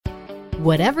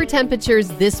Whatever temperatures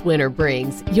this winter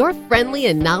brings, your friendly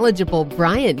and knowledgeable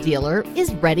Bryant dealer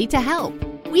is ready to help.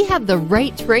 We have the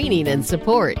right training and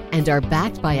support and are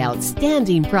backed by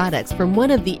outstanding products from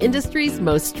one of the industry's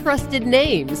most trusted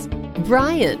names,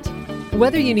 Bryant.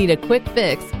 Whether you need a quick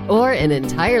fix or an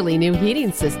entirely new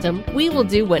heating system, we will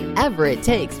do whatever it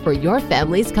takes for your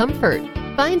family's comfort.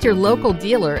 Find your local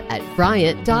dealer at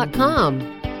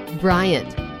Bryant.com.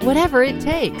 Bryant, whatever it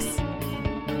takes.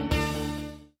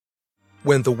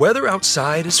 When the weather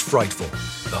outside is frightful,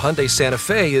 the Hyundai Santa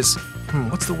Fe is,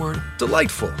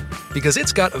 delightful. Because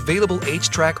it's got available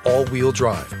H-Track all-wheel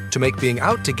drive to make being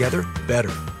out together better.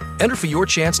 Enter for your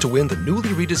chance to win the newly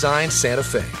redesigned Santa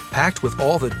Fe, packed with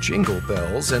all the jingle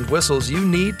bells and whistles you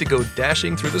need to go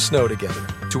dashing through the snow together.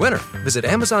 To enter, visit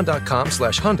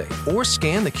Amazon.com/Hyundai or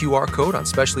scan the QR code on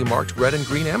specially marked red and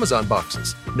green Amazon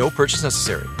boxes. No purchase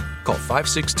necessary. Call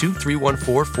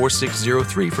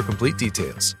 562-314-4603 for complete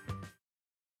details.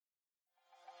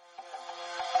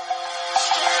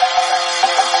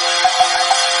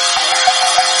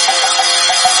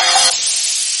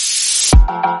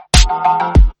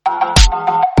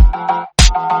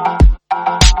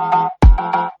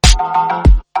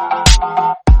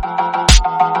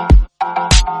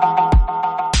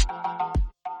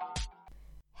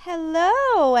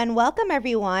 Hello and welcome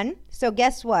everyone. So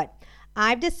guess what?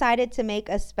 I've decided to make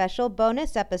a special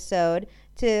bonus episode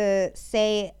to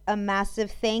say a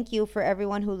massive thank you for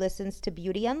everyone who listens to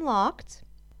Beauty Unlocked.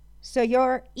 So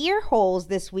your ear holes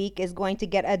this week is going to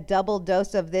get a double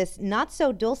dose of this not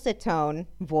so dulcet tone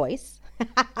voice.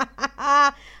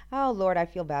 Oh Lord, I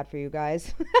feel bad for you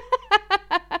guys.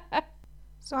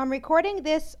 So I'm recording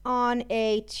this on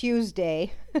a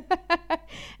Tuesday.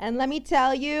 And let me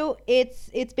tell you,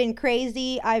 it's been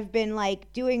crazy. I've been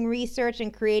doing research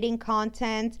and creating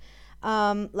content.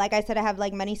 Like I said, I have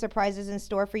many surprises in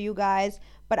store for you guys,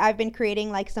 but I've been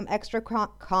creating some extra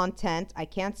content. I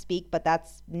can't speak, but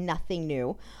that's nothing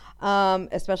new.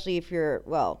 Especially if you're,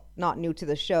 not new to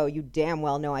the show, you damn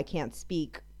well know I can't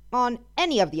speak on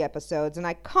any of the episodes, and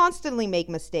I constantly make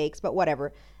mistakes, but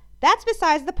whatever. That's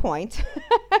besides the point.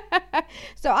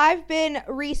 So I've been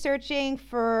researching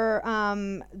for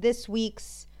this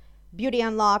week's Beauty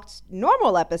Unlocked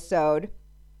normal episode.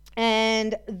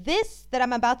 And this that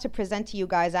I'm about to present to you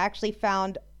guys, I actually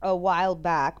found a while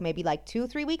back, maybe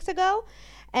 2-3 weeks ago.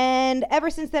 And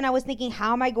ever since then, I was thinking,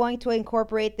 how am I going to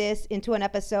incorporate this into an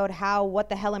episode? What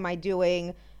the hell am I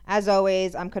doing? As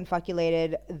always, I'm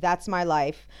confoculated. That's my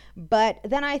life. But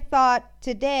then I thought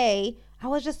today, I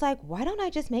was just why don't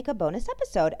I just make a bonus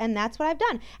episode? And that's what I've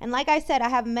done. And like I said, I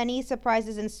have many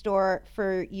surprises in store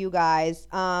for you guys.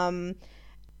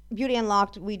 Beauty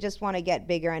Unlocked, we just want to get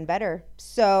bigger and better.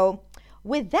 So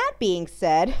with that being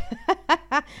said,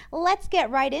 let's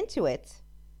get right into it.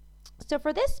 So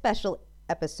for this special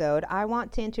episode, I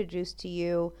want to introduce to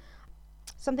you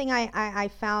something I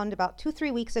found about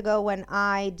 2-3 weeks ago when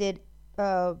I did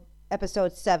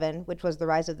episode 7, which was the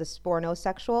rise of the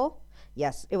spornosexual.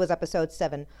 Yes, it was episode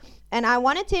 7. And I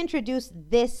wanted to introduce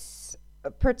this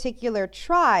particular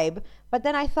tribe, but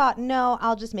then I thought, no,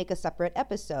 I'll just make a separate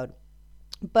episode.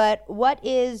 But what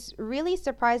is really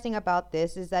surprising about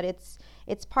this is that it's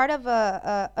part of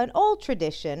an old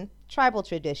tradition, tribal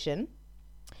tradition.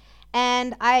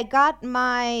 And I got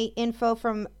my info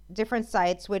from different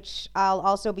sites, which I'll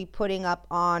also be putting up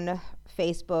on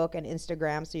Facebook and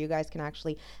Instagram, so you guys can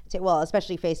actually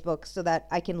especially Facebook, so that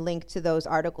I can link to those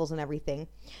articles and everything.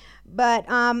 But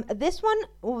this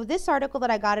article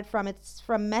that I got it from, it's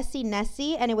from Messy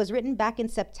Nessie, and it was written back in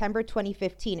September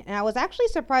 2015. And I was actually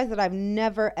surprised that I've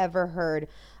never ever heard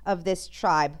of this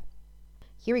tribe.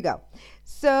 Here we go.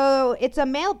 So it's a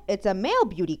male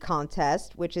beauty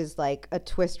contest, which is a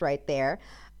twist right there,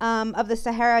 of the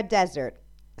Sahara Desert.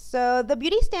 So the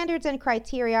beauty standards and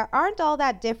criteria aren't all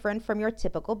that different from your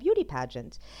typical beauty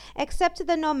pageant, except to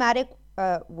the nomadic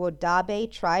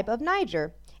Wodaabe tribe of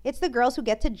Niger. It's the girls who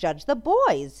get to judge the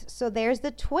boys. So there's the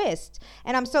twist.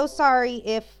 And I'm so sorry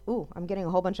if, I'm getting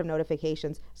a whole bunch of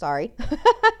notifications. Sorry.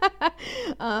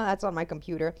 That's on my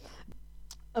computer.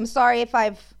 I'm sorry if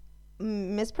I've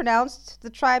mispronounced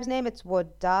the tribe's name. It's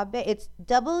Wodaabe. It's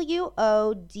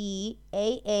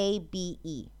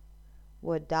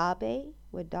Wodaabe.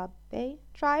 Wodaabe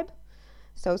tribe.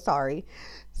 So sorry.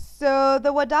 So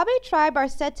the Wodaabe tribe are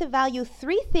said to value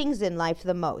 3 things in life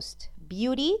the most: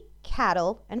 beauty,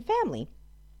 cattle, and family.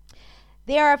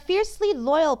 They are a fiercely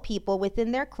loyal people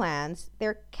within their clans.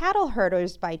 They're cattle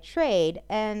herders by trade,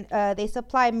 and they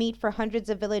supply meat for hundreds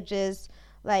of villages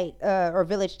or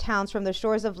village towns from the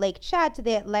shores of Lake Chad to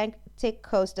the Atlantic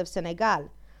coast of Senegal.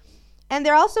 And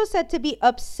they're also said to be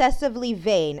obsessively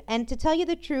vain. And to tell you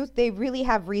the truth, they really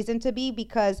have reason to be,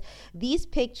 because these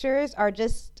pictures are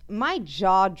just, my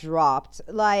jaw dropped.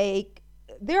 Like,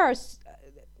 there are,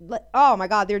 oh my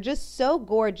God, they're just so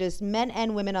gorgeous, men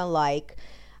and women alike.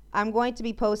 I'm going to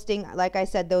be posting, like I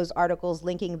said, those articles,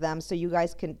 linking them so you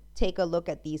guys can take a look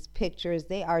at these pictures.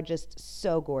 They are just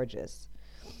so gorgeous.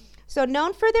 So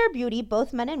known for their beauty,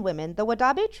 both men and women, the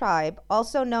Wodaabe tribe,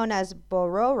 also known as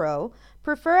Bororo,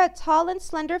 prefer a tall and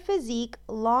slender physique,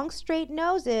 long straight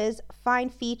noses, fine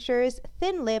features,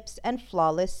 thin lips, and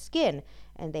flawless skin.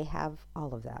 And they have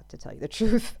all of that, to tell you the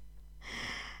truth.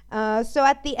 So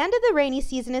at the end of the rainy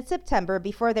season in September,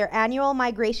 before their annual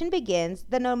migration begins,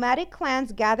 the nomadic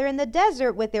clans gather in the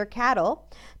desert with their cattle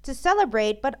to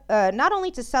celebrate, but not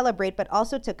only to celebrate, but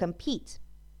also to compete.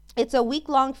 It's a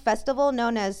week-long festival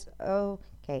known as, I'm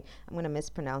going to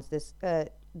mispronounce this,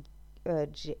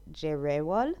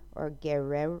 Gerewol or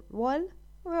Gerewol.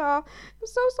 Oh, I'm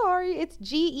so sorry. It's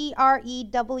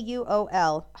Gerewol.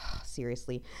 Oh,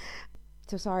 seriously.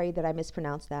 So sorry that I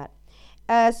mispronounced that.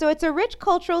 So it's a rich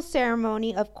cultural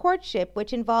ceremony of courtship,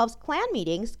 which involves clan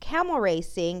meetings, camel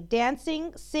racing,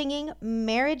 dancing, singing,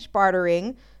 marriage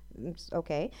bartering,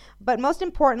 but most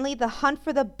importantly, the hunt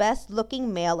for the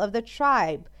best-looking male of the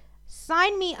tribe.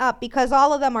 Sign me up, because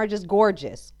all of them are just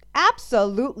gorgeous.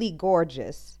 Absolutely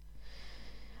gorgeous.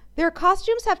 Their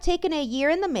costumes have taken a year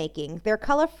in the making. They're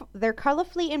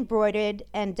colorfully embroidered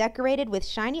and decorated with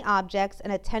shiny objects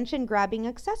and attention-grabbing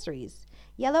accessories.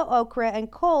 Yellow ochre and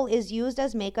kohl is used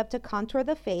as makeup to contour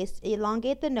the face,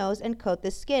 elongate the nose, and coat the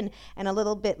skin. And a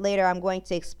little bit later, I'm going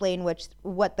to explain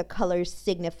what the colors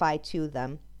signify to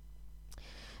them.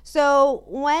 So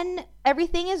when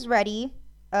everything is ready,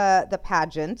 the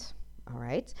pageant,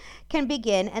 can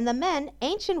begin, and the men,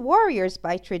 ancient warriors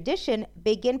by tradition,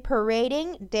 begin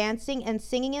parading, dancing, and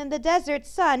singing in the desert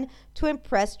sun to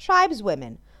impress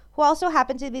tribeswomen, who also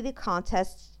happen to be the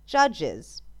contest's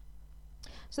judges.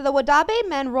 So the Wodaabe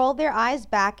men roll their eyes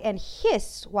back and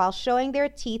hiss while showing their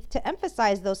teeth to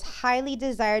emphasize those highly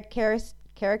desired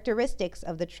characteristics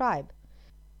of the tribe.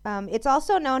 It's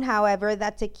also known, however,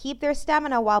 that to keep their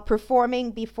stamina while performing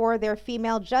before their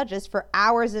female judges for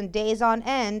hours and days on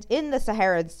end in the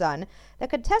Saharan sun, the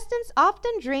contestants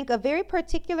often drink a very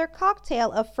particular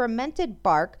cocktail of fermented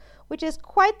bark, which is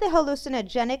quite the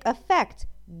hallucinogenic effect.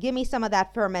 Give me some of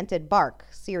that fermented bark,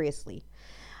 seriously.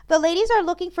 The ladies are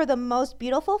looking for the most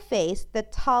beautiful face, the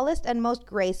tallest and most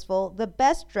graceful, the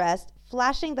best dressed,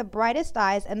 flashing the brightest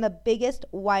eyes and the biggest,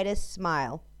 widest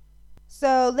smile.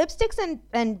 So lipstick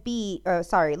and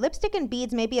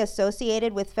beads may be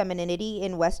associated with femininity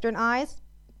in Western eyes.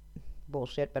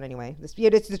 Bullshit, but anyway,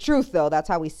 it's the truth though. That's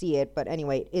how we see it. But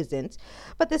anyway, it isn't.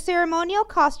 But the ceremonial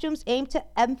costumes aim to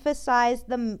emphasize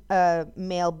the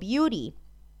male beauty.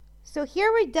 So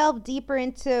here we delve deeper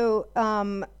into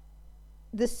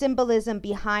the symbolism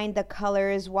behind the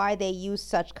colors, why they use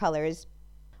such colors.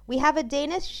 We have a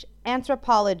Danish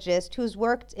anthropologist who's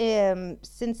worked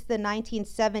since the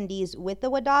 1970s with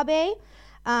the Wodaabe,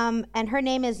 and her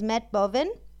name is Mette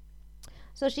Boven.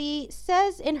 So she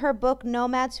says in her book,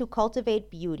 Nomads Who Cultivate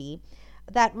Beauty,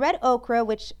 that red ochre,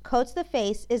 which coats the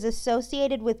face, is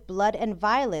associated with blood and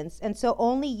violence, and so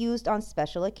only used on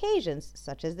special occasions,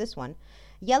 such as this one.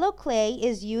 Yellow clay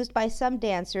is used by some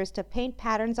dancers to paint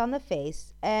patterns on the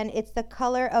face, and it's the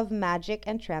color of magic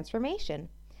and transformation.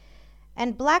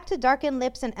 And black to darken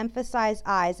lips and emphasize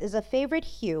eyes is a favorite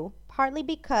hue, partly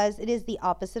because it is the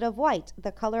opposite of white,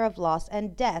 the color of loss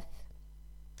and death.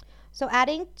 So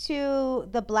adding to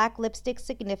the black lipstick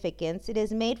significance, it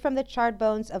is made from the charred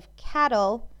bones of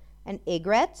cattle and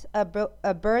egret, a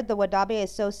bird the Wodaabe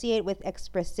associate with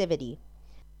expressivity.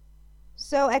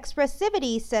 So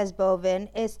expressivity, says Boven,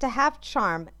 is to have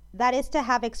charm. That is to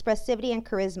have expressivity and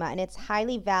charisma, and it's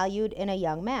highly valued in a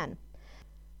young man.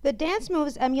 The dance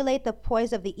moves emulate the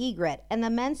poise of the egret, and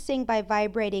the men sing by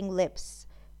vibrating lips,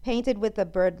 painted with the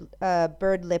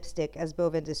bird lipstick, as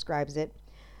Boven describes it.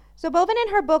 So Boven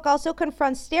in her book also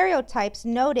confronts stereotypes,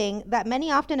 noting that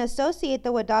many often associate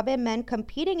the Wodaabe men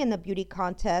competing in the beauty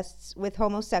contests with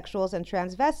homosexuals and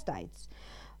transvestites.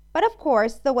 But of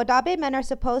course, the Wodaabe men are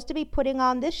supposed to be putting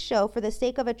on this show for the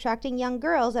sake of attracting young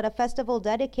girls at a festival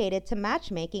dedicated to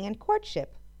matchmaking and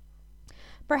courtship.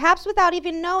 Perhaps without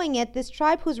even knowing it, this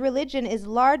tribe, whose religion is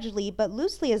largely but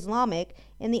loosely Islamic,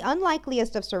 in the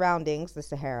unlikeliest of surroundings, the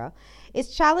Sahara,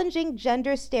 is challenging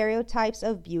gender stereotypes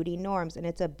of beauty norms. And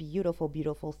it's a beautiful,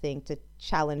 beautiful thing to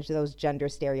challenge those gender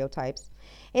stereotypes.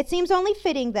 It seems only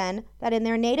fitting, then, that in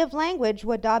their native language,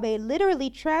 Wodaabe literally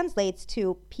translates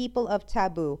to people of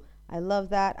taboo. I love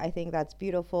that. I think that's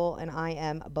beautiful, and I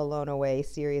am blown away,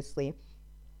 seriously.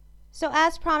 So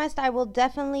as promised, I will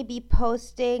definitely be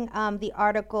posting the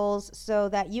articles so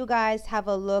that you guys have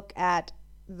a look at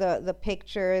the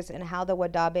pictures and how the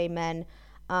Wodaabe men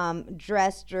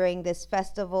dress during this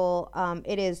festival.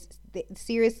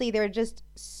 Seriously, they're just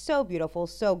so beautiful,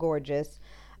 so gorgeous.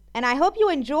 And I hope you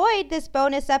enjoyed this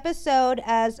bonus episode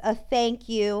as a thank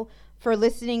you for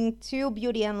listening to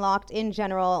Beauty Unlocked in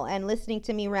general and listening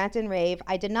to me rant and rave.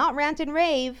 I did not rant and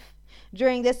rave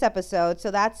during this episode,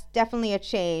 so that's definitely a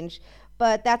change.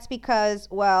 But that's because,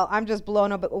 well, I'm just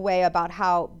blown away about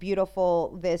how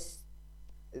beautiful these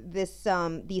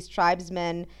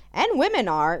tribesmen and women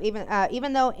are.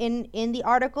 Even though in the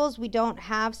articles we don't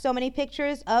have so many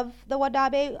pictures of the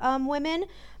Wodaabe women,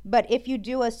 but if you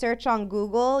do a search on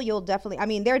Google, you'll definitely. I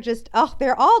mean, they're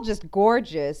all just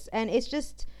gorgeous, and it's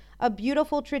just a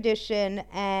beautiful tradition,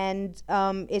 and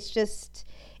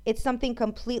it's something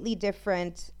completely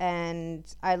different, and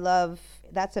I love.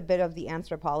 That's a bit of the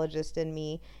anthropologist in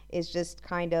me, is just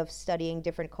kind of studying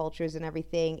different cultures and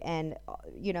everything, and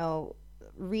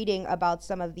reading about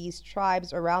some of these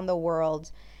tribes around the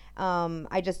world.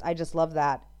 I just love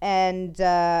that, and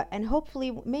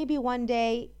hopefully maybe one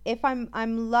day, if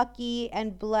I'm lucky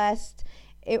and blessed,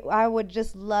 I would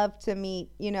just love to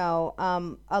meet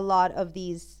a lot of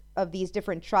these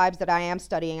different tribes that I am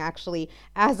studying. Actually,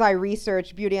 as I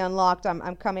research Beauty Unlocked,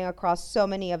 I'm coming across so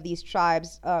many of these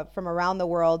tribes from around the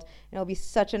world, and it'll be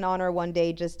such an honor one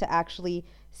day just to actually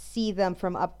see them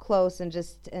from up close and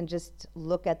just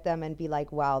look at them and be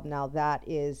like, wow, now that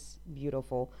is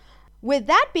beautiful. With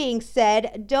that being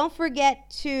said, don't forget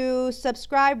to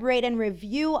subscribe, rate, and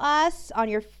review us on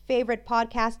your favorite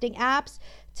podcasting apps.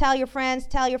 Tell your friends,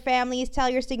 tell your families, tell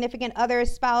your significant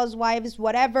others, spouse, wives,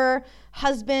 whatever,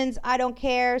 husbands, I don't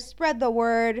care. Spread the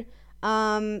word.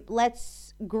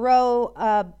 Let's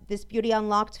grow this Beauty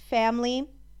Unlocked family.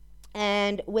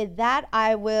 And with that,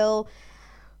 I always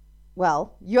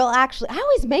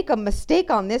make a mistake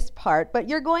on this part, but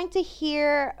you're going to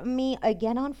hear me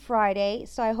again on Friday.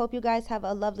 So I hope you guys have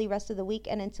a lovely rest of the week.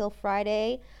 And until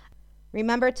Friday,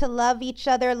 remember to love each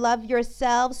other, love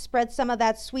yourselves, spread some of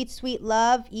that sweet, sweet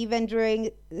love, even during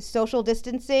social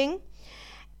distancing.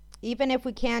 Even if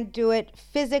we can't do it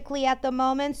physically at the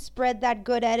moment, spread that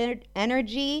good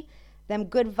energy, them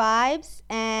good vibes.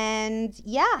 And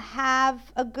yeah,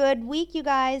 have a good week, you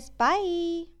guys.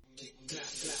 Bye. Make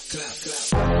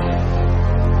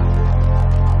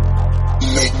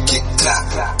it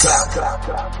clap, clap.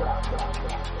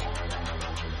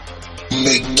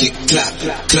 Make it clap,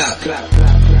 clap. Make it clap, clap.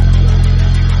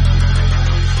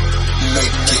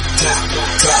 Make it clap,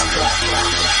 clap.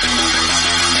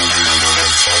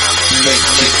 Make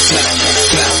it clap, clap.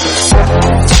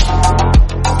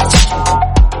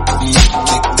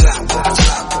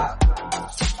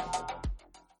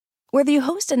 Whether you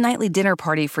host a nightly dinner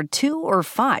party for 2 or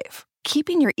 5,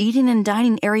 keeping your eating and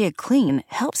dining area clean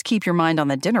helps keep your mind on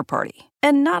the dinner party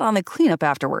and not on the cleanup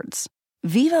afterwards.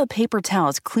 Viva paper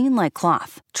towels clean like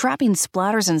cloth, trapping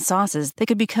splatters and sauces that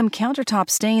could become countertop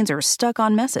stains or stuck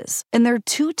on messes. And they're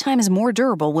 2 times more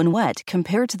durable when wet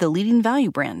compared to the leading value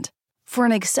brand. For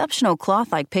an exceptional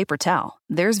cloth-like paper towel,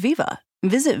 there's Viva.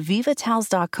 Visit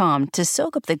vivatowels.com to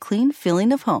soak up the clean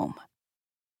feeling of home.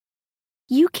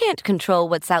 You can't control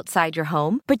what's outside your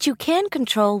home, but you can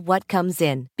control what comes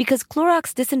in. Because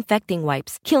Clorox disinfecting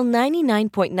wipes kill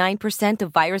 99.9%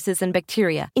 of viruses and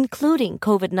bacteria, including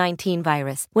COVID-19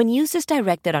 virus, when used as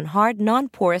directed on hard,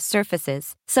 non-porous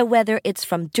surfaces. So whether it's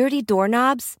from dirty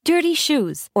doorknobs, dirty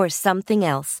shoes, or something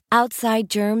else, outside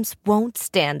germs won't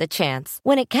stand a chance.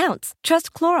 When it counts,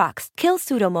 trust Clorox. Kill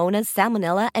Pseudomonas,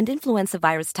 Salmonella, and influenza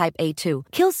virus type A2.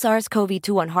 Kill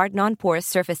SARS-CoV-2 on hard, non-porous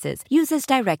surfaces. Use as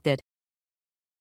directed.